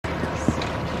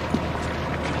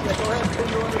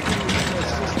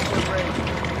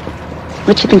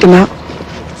What you thinking about?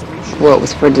 What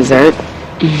was for dessert?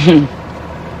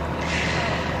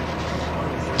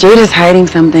 Jada's hiding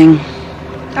something.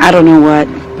 I don't know what,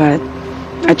 but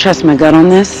I trust my gut on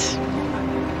this.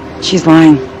 She's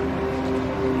lying.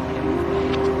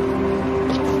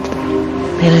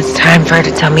 Then it's time for her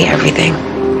to tell me everything.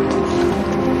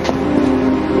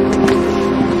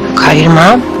 I'll call you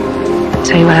tomorrow.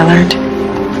 Tell you what I learned.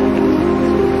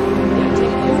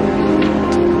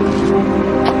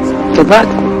 Good luck.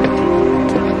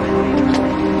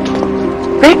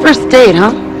 Great first date,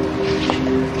 huh?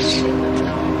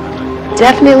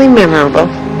 Definitely memorable.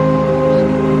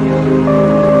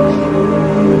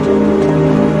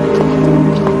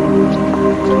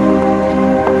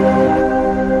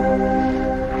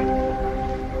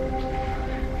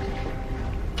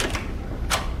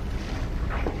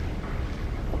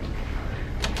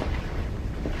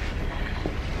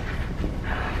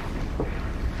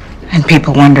 And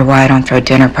people wonder why I don't throw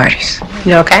dinner parties.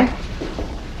 You okay?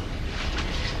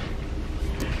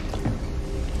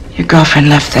 Your girlfriend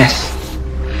left this.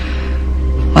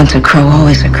 Once a crow,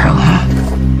 always a crow, huh?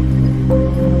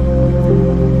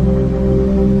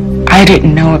 I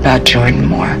didn't know about Jordan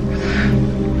more.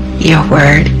 Your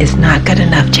word is not good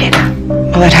enough, Jada.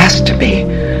 Well, it has to be.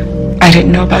 I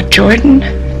didn't know about Jordan,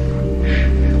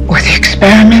 or the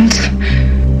experiments,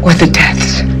 or the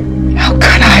deaths. How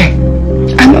could I?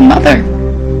 I'm a mother.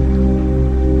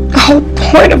 The whole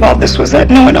point of all this was that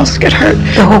no one else get hurt.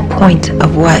 The whole point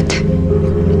of what?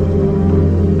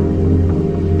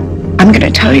 I'm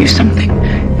gonna tell you something.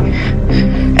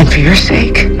 And for your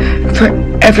sake, for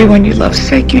everyone you love's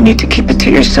sake, you need to keep it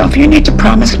to yourself. You need to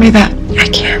promise me that. I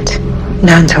can't.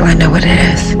 Not until I know what it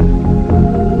is.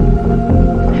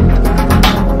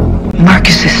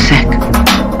 Marcus is sick.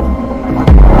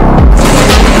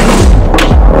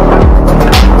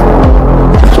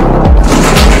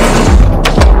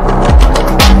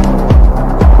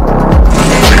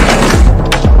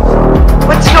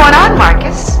 What's going on,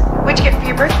 Marcus? What'd you get for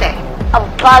your birthday? A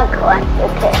bug collector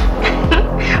kit.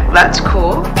 That's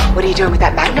cool. What are you doing with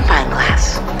that magnifying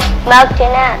glass? Melting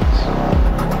ants.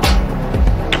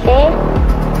 See?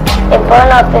 They burn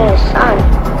up in the sun.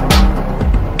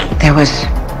 There was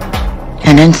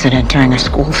an incident during a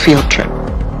school field trip.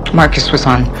 Marcus was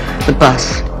on the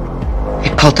bus.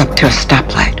 It pulled up to a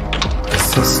stoplight.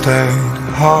 Sustained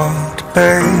heart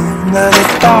pain and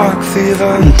a dark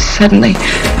fever. And suddenly,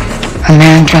 a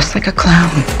man dressed like a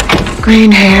clown.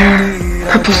 Green hair,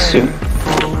 purple suit,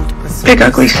 big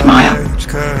ugly smile.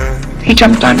 He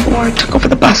jumped on board, took over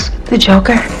the bus. The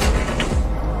Joker?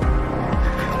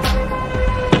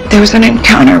 There was an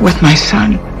encounter with my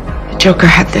son. The Joker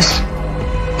had this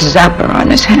zapper on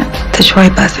his hand. The Troy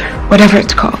buzzer. Whatever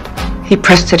it's called. He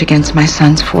pressed it against my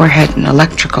son's forehead. An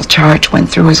electrical charge went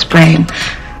through his brain.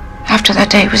 After that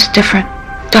day, it was different.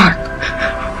 Dark.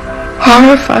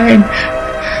 Horrifying.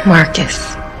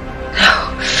 Marcus. No.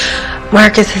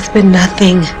 Marcus has been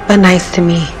nothing but nice to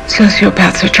me.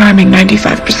 Sociopaths are charming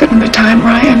 95% of the time,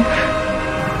 Ryan.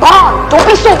 Mom, don't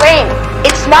be so lame.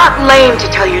 It's not lame to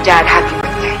tell your dad happy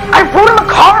birthday. I wrote him a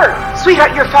card.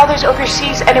 Sweetheart, your father's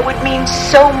overseas, and it would mean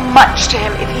so much to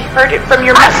him if he heard it from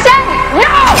your mouth. I said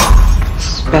no!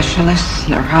 Specialists,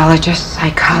 neurologists,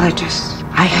 psychologists.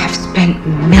 I have spent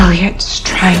millions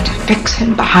trying to fix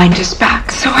him behind his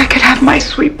back so I could have my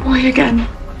sweet boy again.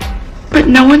 But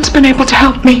no one's been able to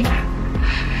help me.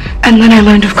 And then I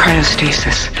learned of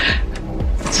cryostasis.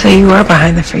 So you were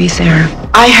behind the freeze serum.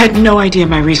 I had no idea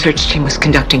my research team was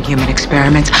conducting human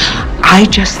experiments. I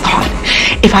just thought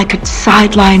if I could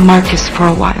sideline Marcus for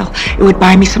a while, it would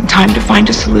buy me some time to find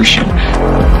a solution.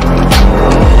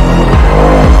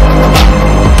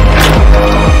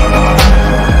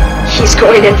 He's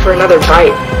going in for another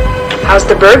bite. How's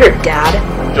the burger, Dad?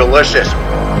 Delicious.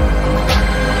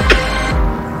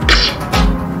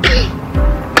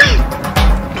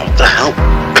 What the hell?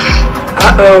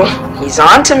 Uh-oh. He's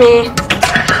on to me.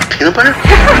 Peanut butter?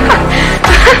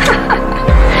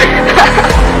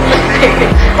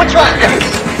 What's wrong?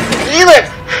 Eat it!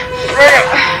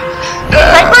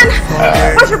 Franklin?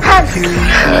 Where's your pen?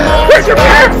 Where's your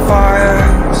pen?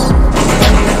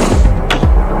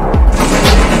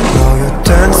 Now you're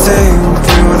dancing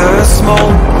through the smoke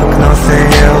like nothing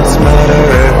else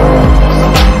matters.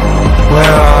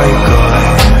 Where are you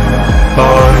going,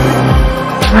 boy?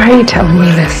 Why are you telling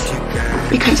me this?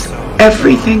 Because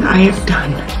everything I have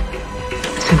done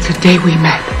since the day we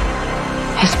met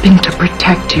has been to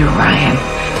protect you, Ryan.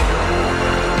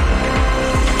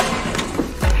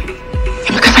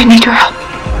 And because I need your help.